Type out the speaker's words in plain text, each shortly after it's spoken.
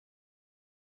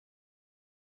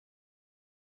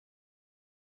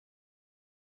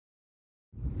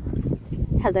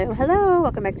Hello,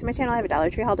 welcome back to my channel. I have a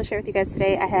Dollar Tree haul to share with you guys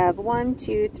today. I have 1,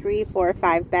 2, 3, 4,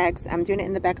 5 bags. I'm doing it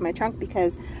in the back of my trunk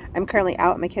because I'm currently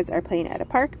out. My kids are playing at a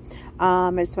park.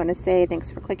 I just want to say thanks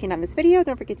for clicking on this video.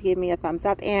 Don't forget to give me a thumbs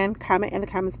up and comment in the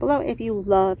comments below if you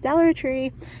love Dollar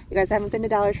Tree. You guys haven't been to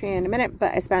Dollar Tree in a minute,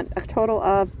 but I spent a total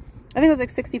of, I think it was like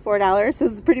 $64. This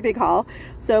is a pretty big haul.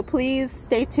 So please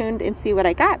stay tuned and see what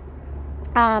I got.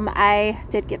 I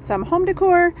did get some home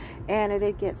decor, and I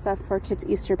did get stuff for kids'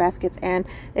 Easter baskets. And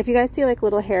if you guys see like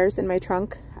little hairs in my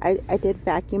trunk, I did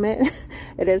vacuum it.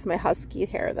 It is my husky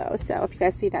hair though, so if you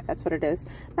guys see that, that's what it is.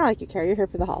 Not like you care, you're here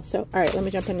for the haul. So all right, let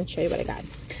me jump in and show you what I got.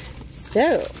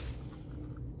 So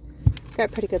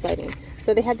got pretty good lighting.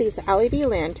 So they had these LED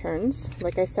lanterns,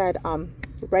 like I said,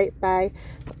 right by,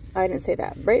 I didn't say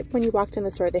that, right when you walked in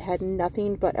the store, they had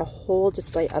nothing but a whole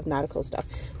display of nautical stuff.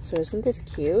 So isn't this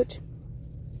cute?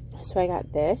 So I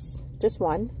got this, just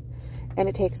one, and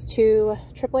it takes 2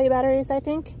 AAA batteries, I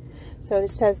think. So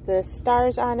it says the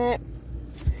stars on it.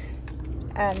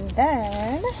 And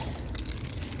then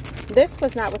this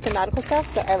was not with the nautical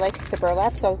stuff, but I like the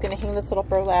burlap, so I was going to hang this little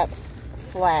burlap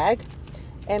flag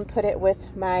and put it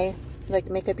with my like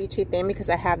makeup beachy thing,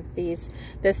 because I have this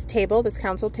table, this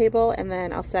council table, and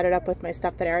then I'll set it up with my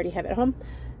stuff that I already have at home,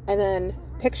 and then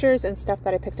pictures and stuff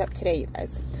that I picked up today, you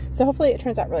guys. So hopefully it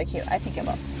turns out really cute. I think it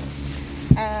will.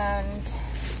 And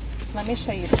let me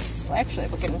show you this. Well, actually,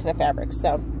 we'll get into the fabrics.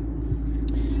 So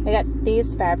I got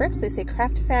these fabrics. They say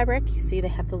craft fabric. You see they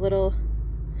have the little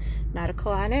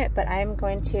nautical on it, but I'm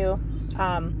going to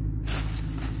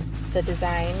the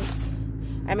designs,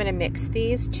 I'm going to mix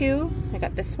these two. I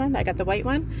got this one, I got the white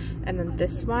one, and then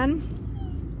this one,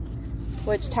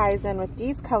 which ties in with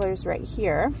these colors right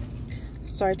here.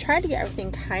 So I tried to get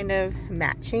everything kind of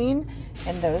matching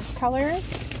in those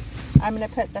colors. I'm going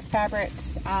to put the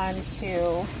fabrics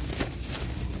onto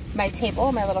my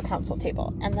table, my little council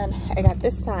table. And then I got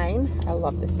this sign. I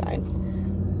love this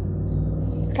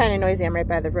sign. It's kind of noisy. I'm right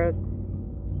by the road.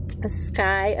 A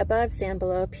sky above, sand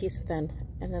below, peace within.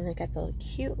 And then they got the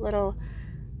cute little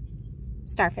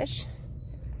starfish.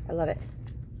 I love it.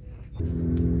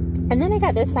 And then I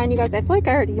got this sign, you guys. I feel like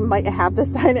I already might have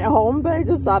this sign at home, but I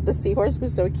just thought the seahorse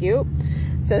was so cute.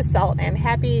 So salt and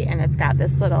happy, and it's got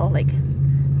this little like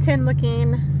tin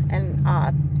looking and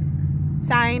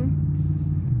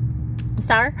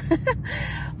star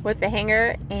with the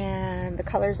hanger, and the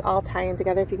colors all tie in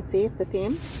together, if you can see the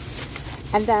theme.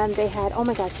 And then they had, oh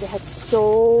my gosh, they had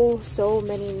so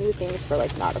many new things for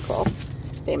like nautical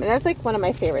theme, and that's like one of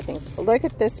my favorite things. Look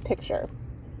at this picture.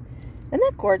 Isn't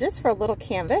that gorgeous for a little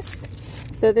canvas?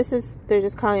 So this is, they're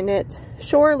just calling it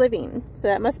shore living, so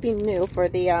that must be new for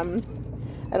the I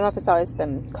don't know if it's always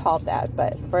been called that,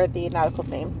 but for the nautical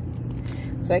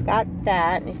theme. So I got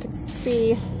that, and you can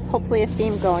see hopefully a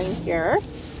theme going here.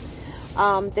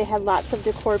 They had lots of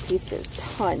decor pieces,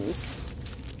 tons,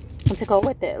 and to go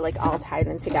with it, like all tied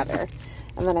in together.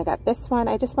 And then I got this one.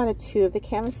 I just wanted 2 of the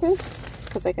canvases,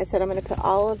 because like I said, I'm going to put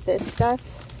all of this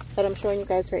stuff that I'm showing you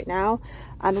guys right now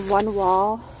on one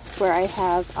wall where I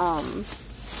have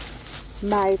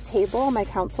my table, my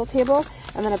council table,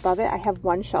 and then above it I have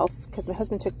one shelf, because my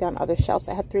husband took down other shelves.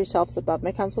 I had 3 shelves above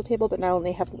my council table, but now I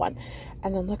only have 1.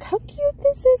 And then look how cute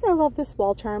this is. I love this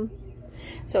wall charm.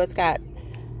 So it's got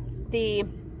the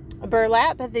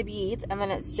burlap of the beads, and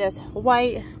then it's just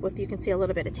white with, you can see a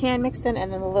little bit of tan mixed in,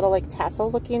 and then the little like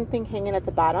tassel looking thing hanging at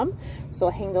the bottom. So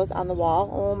I'll hang those on the wall.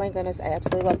 Oh my goodness, I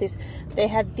absolutely love these. They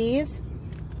had these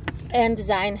and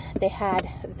design. They had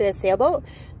the sailboat,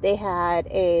 they had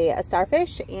a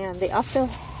starfish, and they also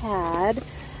had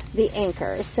the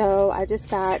anchor. So I just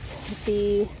got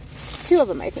the 2 of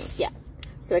them, I think. Yeah,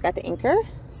 so I got the anchor.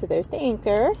 So there's the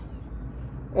anchor.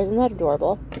 Isn't that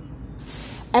adorable?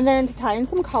 And then to tie in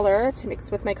some color to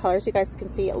mix with my colors, you guys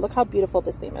can see, look how beautiful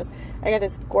this theme is. I got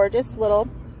this gorgeous little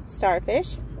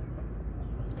starfish.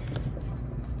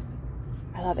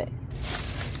 I love it.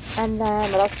 And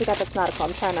then what else we got that's nautical?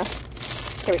 I'm trying to,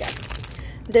 here we go.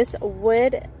 This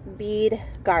wood bead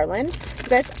garland. You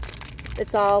guys,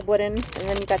 it's all wooden, and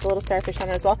then you got the little starfish on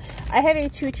it as well. I have a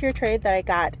 2-tier tray that I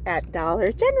got at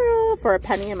Dollar General for a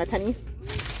penny in my penny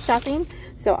shopping.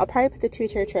 So I'll probably put the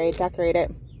 2-tier tray, decorate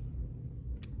it.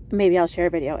 Maybe I'll share a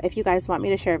video. If you guys want me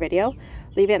to share a video,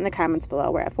 leave it in the comments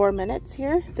below. We're at 4 minutes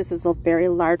here. This is a very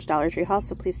large Dollar Tree haul,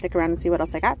 so please stick around and see what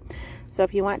else I got. So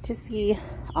if you want to see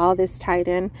all this tied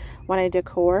in when I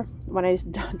decorate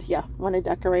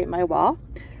my wall,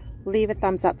 leave a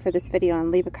thumbs up for this video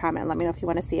and leave a comment. Let me know if you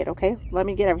want to see it, okay? Let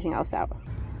me get everything else out.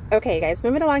 Okay guys,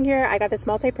 moving along here, I got this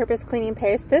multi-purpose cleaning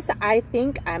paste. This, I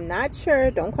think, I'm not sure,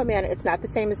 don't quote me on it, it's not the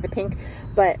same as the pink,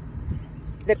 but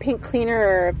the pink cleaner,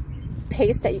 or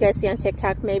paste that you guys see on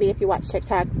TikTok. Maybe if you watch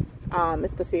TikTok,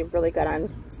 it's supposed to be really good on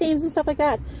stains and stuff like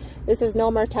that. This is No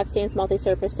More Tough Stains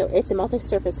Multi-Surface, so it's a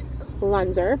multi-surface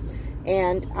cleanser,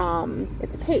 and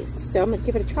it's a paste. So I'm gonna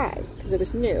give it a try because it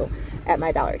was new at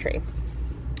my Dollar Tree.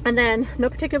 And then, no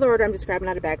particular order, I'm just grabbing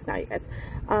out of bags now, you guys.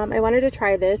 I wanted to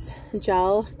try this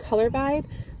gel Color Vibe,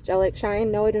 Gel Like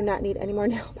Shine. No, I do not need any more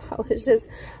nail polishes,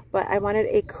 but I wanted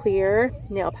a clear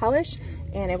nail polish,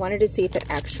 and I wanted to see if it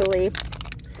actually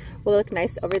will look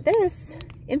nice over this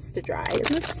Insta-Dry.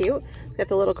 Isn't this cute? It's got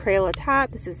the little Crayola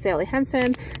top. This is Sally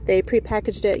Hansen. They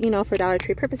pre-packaged it, you know, for Dollar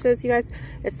Tree purposes, you guys.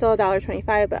 It's still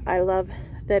 $1.25, but I love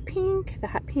the pink, the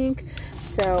hot pink.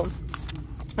 So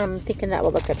I'm thinking that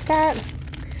will look good with that.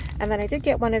 And then I did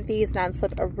get one of these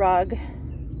non-slip rug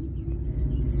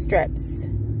strips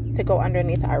to go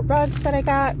underneath our rugs that I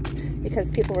got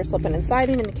because people were slipping and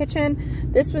sliding in the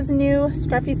kitchen. This was new,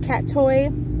 Scruffy's cat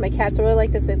toy. My cats really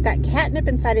like this. It's got catnip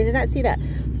inside. I did not see that.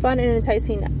 Fun and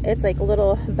enticing. It's like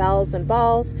little bells and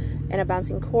balls and a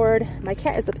bouncing cord. My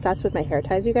cat is obsessed with my hair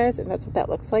ties, you guys, and that's what that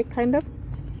looks like, kind of.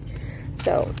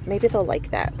 So maybe they'll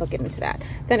like that. They'll get into that.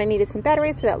 Then I needed some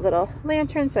batteries for that little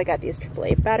lantern, so I got these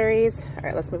AAA batteries. All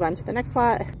right, let's move on to the next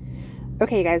lot.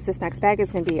 Okay, you guys, this next bag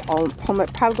is going to be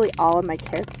probably all of my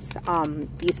kids'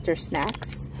 Easter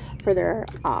snacks for their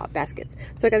baskets.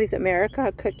 So I got these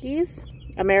America cookies.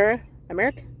 America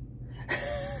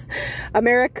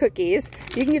cookies.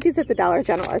 You can get these at the Dollar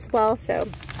General as well. So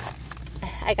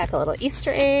I got the little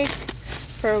Easter egg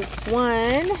for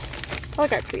one. Oh, I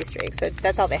got 2 Easter eggs, so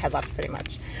that's all they had left pretty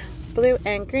much. Blue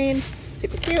and green,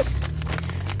 super cute.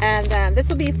 And then this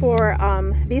will be for,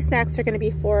 these snacks are going to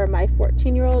be for my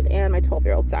 14-year-old and my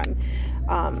 12-year-old son.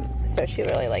 So she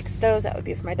really likes those. That would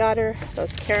be for my daughter.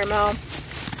 Those caramel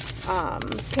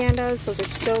pandas, those are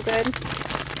so good.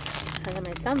 And then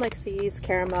my son likes these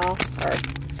caramel, or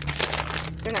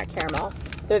they're not caramel.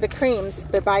 They're the creams.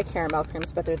 They're by caramel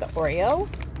creams, but they're the Oreo.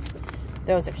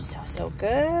 Those are so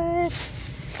good.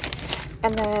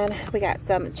 And then we got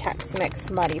some Chex Mix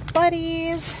Muddy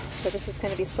Buddies. So this is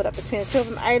going to be split up between the two of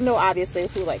them. I know obviously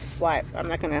who likes what. I'm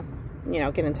not going to, you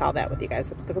know, get into all that with you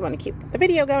guys because I want to keep the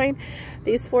video going.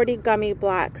 These 40 gummy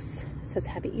blocks. It says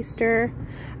Happy Easter.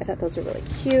 I thought those were really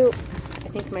cute. I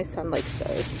think my son likes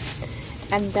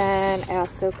those. And then I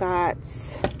also got,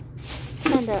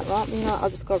 well, you know, I'll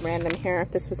just go random here.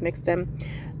 This was mixed in.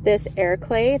 This air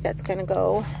clay that's going to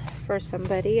go for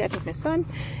somebody, I think my son,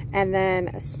 and then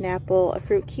a Snapple, a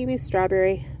fruit kiwi,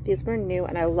 strawberry. These were new,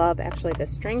 and I love actually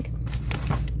this drink.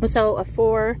 So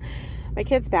for my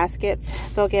kids' baskets,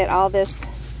 they'll get all this,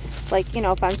 like, you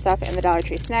know, fun stuff in the Dollar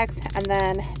Tree snacks, and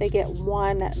then they get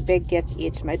one big gift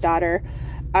each. My daughter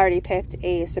already picked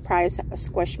a surprise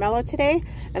Squishmallow today,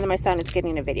 and then my son is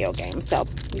getting a video game, so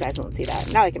you guys won't see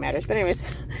that. Not like it matters, but anyways,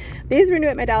 these were new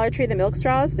at my Dollar Tree, the milk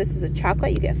straws. This is a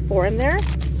chocolate. You get 4 in there.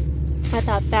 I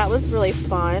thought that was really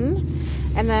fun.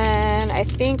 And then I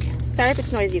think, sorry if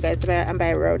it's noisy, you guys, but I'm by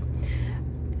a road.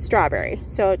 Strawberry.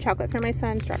 So chocolate for my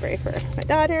son, strawberry for my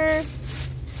daughter.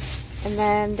 And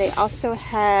then they also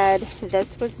had,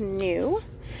 this was new.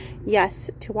 Yes,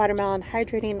 to Watermelon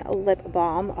Hydrating Lip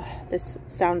Balm. Oh, this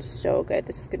sounds so good.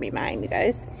 This is going to be mine, you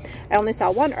guys. I only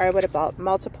saw one, or I would have bought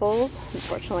multiples.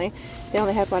 Unfortunately, they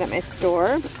only had one at my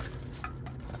store.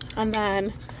 And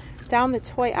then down the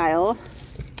toy aisle,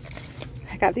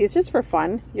 I got these just for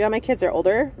fun. You know, my kids are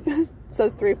older. It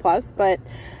says 3+, but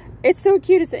it's so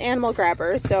cute. It's an animal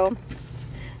grabber. So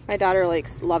my daughter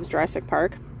loves Jurassic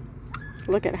Park.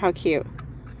 Look at how cute.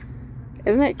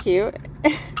 Isn't that cute?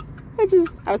 I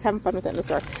was having fun with it in the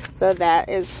store. So that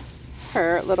is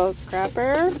her little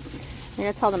grabber. I'm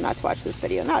gonna tell them not to watch this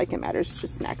video. Not like it matters. It's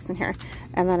just snacks in here.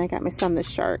 And then I got my son the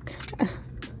shark.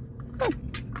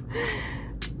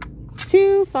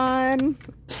 Too fun.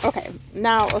 Okay,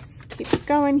 now let's keep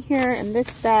going here. In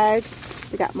this bag,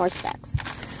 we got more snacks.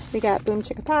 We got Boom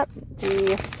Chicka Pop,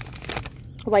 the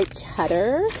white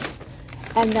cheddar,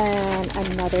 and then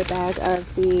another bag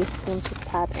of the Boom Chicka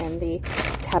Pop and the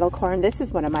kettle corn. This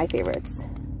is one of my favorites.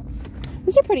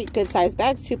 These are pretty good sized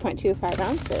bags, 2.25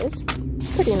 ounces.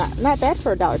 Pretty not bad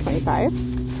for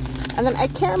 $1.25. And then I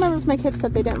can't remember if my kids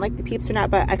said they didn't like the Peeps or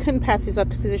not, but I couldn't pass these up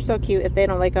because these are so cute. If they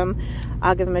don't like them,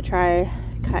 I'll give them a try.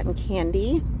 Cotton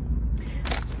candy.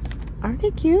 Aren't they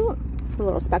cute? The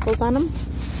little speckles on them.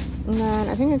 And then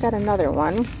I think I got another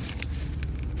one.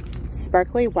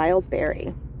 Sparkly Wild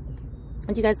Berry.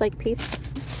 Do you guys like Peeps?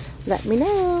 Let me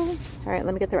know. All right,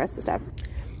 let me get the rest of the stuff.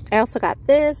 I also got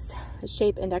this.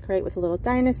 Shape and decorate with little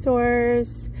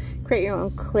dinosaurs. Create your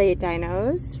own clay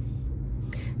dinos.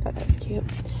 Thought that was cute.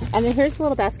 And then here's the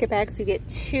little basket bags. You get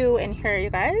 2 in here,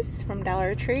 you guys, from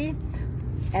Dollar Tree.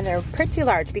 and they're pretty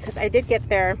large because I did get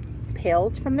their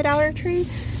pails from the Dollar Tree.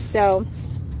 So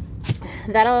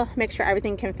that'll make sure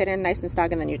everything can fit in nice and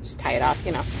snug, and then you just tie it off.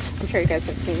 You know, I'm sure you guys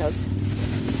have seen those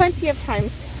plenty of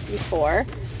times before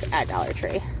at Dollar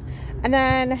Tree. And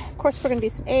then, of course, we're going to do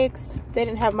some eggs. They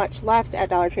didn't have much left at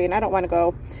Dollar Tree, and I don't want to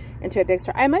go into a big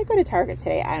store. I might go to Target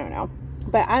today. I don't know.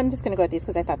 But I'm just going to go with these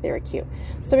because I thought they were cute.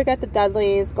 So we got the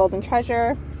Dudley's Golden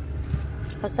Treasure.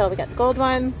 So we got the gold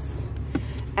ones.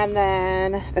 And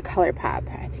then the Color Pop.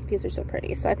 I think these are so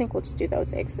pretty. So I think we'll just do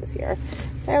those eggs this year.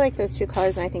 So I like those two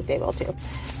colors, and I think they will too.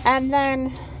 And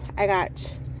then I got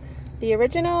the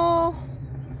original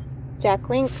Jack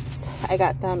Links. I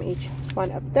got them each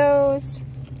one of those.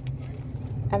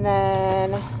 And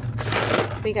then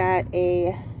we got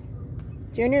a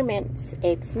Junior Mints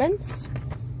Eggs Mints.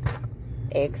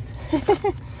 Eggs.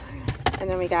 And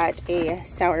then we got a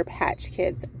Sour Patch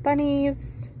Kids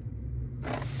Bunnies.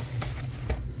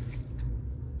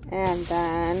 And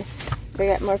then we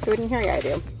got more food in here. Yeah, I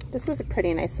do. This was a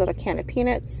pretty nice little can of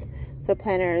peanuts. So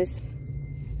Planters,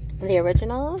 the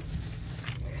original.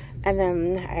 And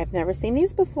then I've never seen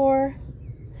these before.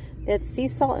 It's sea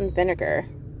salt and vinegar.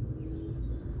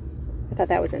 I thought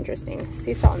that was interesting.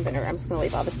 Sea salt and vinegar. I'm just going to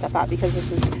leave all this stuff out because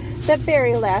this is the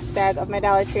very last bag of my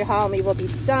Dollar Tree haul, and we will be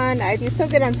done. I do so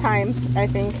good on time, I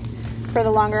think, for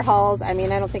the longer hauls. I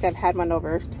mean, I don't think I've had one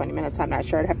over 20 minutes. I'm not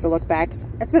sure. I'd have to look back.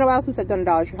 It's been a while since I've done a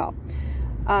Dollar Tree haul.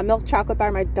 Milk chocolate bar.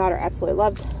 My daughter absolutely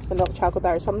loves the milk chocolate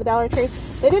bars from the Dollar Tree.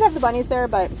 They did have the bunnies there,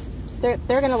 but they're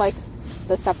going to like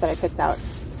the stuff that I picked out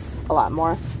a lot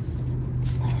more.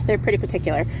 They're pretty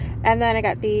particular. And then I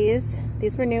got these.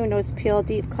 These were new. Nose Peel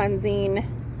Deep Cleansing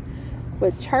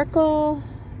with charcoal,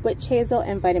 witch hazel,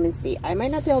 and vitamin C. I might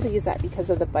not be able to use that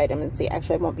because of the vitamin C.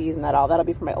 Actually, I won't be using that at all. That'll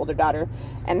be for my older daughter.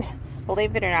 And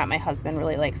believe it or not, my husband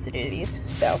really likes to do these.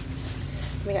 So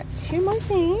we got two more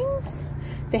things.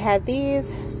 They had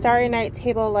these Starry Night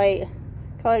Table Light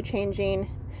color changing.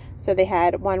 So they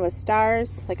had one with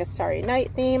stars, like a Starry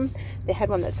Night theme. They had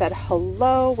one that said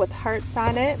hello with hearts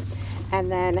on it.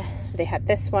 And then they had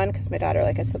this one because my daughter,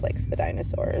 like I said, likes the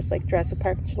dinosaurs, like Jurassic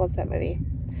Park. She loves that movie.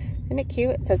 Isn't it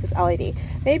cute? It says it's LED.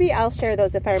 Maybe I'll share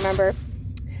those if I remember.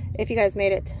 If you guys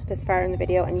made it this far in the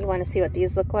video and you want to see what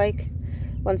these look like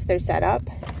once they're set up,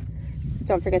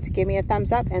 don't forget to give me a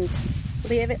thumbs up and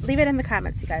leave it in the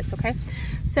comments, you guys, okay?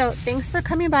 So thanks for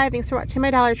coming by. Thanks for watching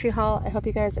my Dollar Tree haul. I hope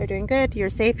you guys are doing good. You're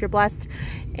safe, you're blessed,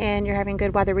 and you're having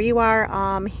good weather where you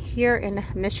are. Here in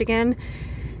Michigan,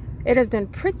 it has been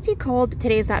pretty cold, but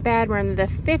today's not bad. We're in the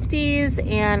 50s,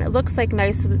 and it looks like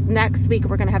next week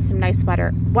we're gonna have some nice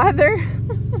weather.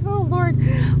 Oh Lord,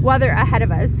 weather ahead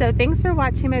of us. So thanks for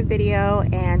watching my video,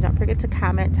 and don't forget to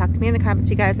comment. Talk to me in the comments,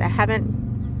 you guys. I haven't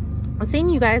seen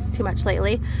you guys too much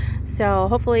lately, so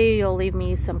hopefully you'll leave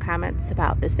me some comments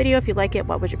about this video. If you like it,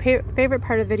 what was your favorite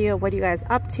part of the video? What are you guys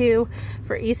up to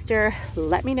for Easter?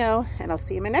 Let me know, and I'll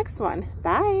see you in my next one.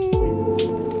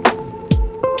 Bye.